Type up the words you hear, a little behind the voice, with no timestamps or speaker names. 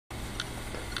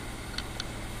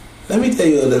Let me tell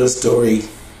you a little story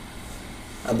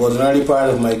about an early part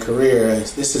of my career.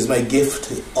 This is my gift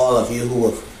to all of you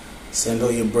who have sent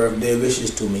out your birthday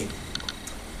wishes to me.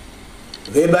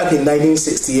 Way back in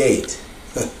 1968,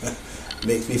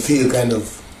 makes me feel kind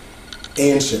of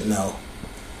ancient now.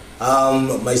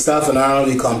 Myself and Arnold,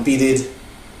 we competed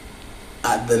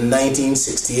at the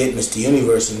 1968 Mr.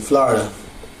 Universe in Florida.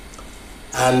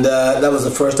 And that was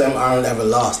the first time Arnold ever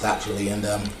lost, actually. And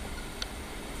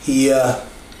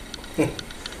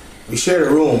we shared a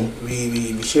room.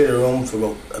 We shared a room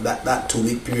for about that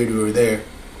 2-week period we were there.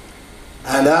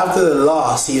 And after the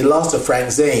loss, he had lost to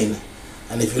Frank Zane.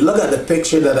 And if you look at the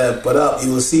picture that I put up,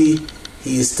 you will see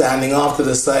he is standing off to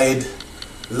the side,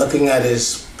 looking at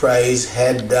his prize,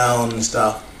 head down and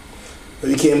stuff. But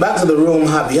we came back to the room,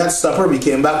 we had supper, we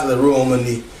came back to the room, and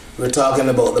we were talking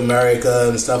about America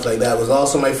and stuff like that. It was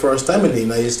also my first time in the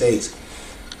United States.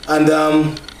 And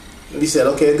we said,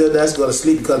 okay, good, let's go to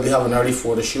sleep because we have an early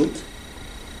photo shoot.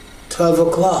 12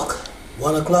 o'clock,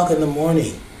 1 o'clock in the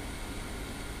morning,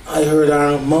 I heard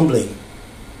Arnold mumbling.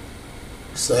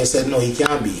 So I said, no, he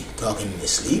can't be talking in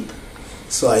his sleep.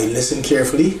 So I listened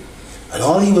carefully, and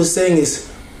all he was saying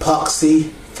is,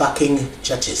 poxy fucking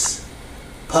churches.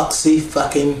 Poxy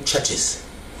fucking churches.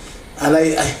 And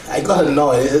I got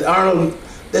annoyed. I said, Arnold,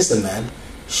 listen, man,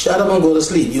 shut up and go to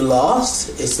sleep. You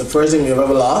lost. It's the first time you've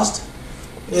ever lost.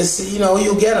 It's, you know,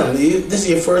 you get him. This is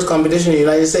your first competition in the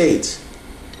United States.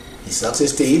 He sucks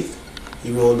his teeth.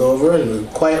 He rolled over and was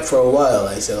quiet for a while.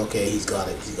 I said, okay, he's got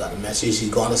it. He's got a message. He's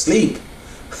gone to sleep.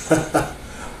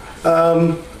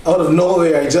 Out of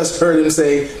nowhere, I just heard him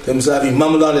say to himself, he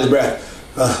mumbled on his breath,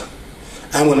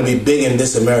 I'm going to be big in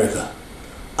this America.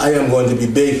 I am going to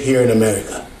be big here in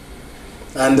America.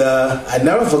 And I've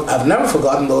never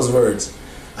forgotten those words.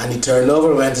 And he turned over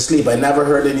and went to sleep. I never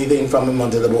heard anything from him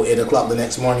until about 8 o'clock the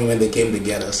next morning when they came to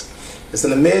get us. It's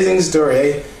an amazing story.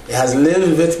 Eh? It has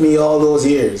lived with me all those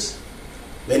years.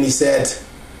 When he said,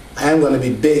 I am going to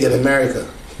be big in America.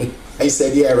 I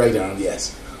said, yeah, right, Arnold,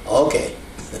 yes. Okay.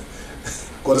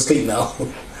 Go to sleep now.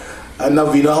 And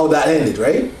now we know how that ended,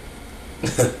 right?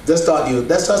 Just thought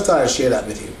I'd share that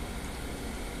with you.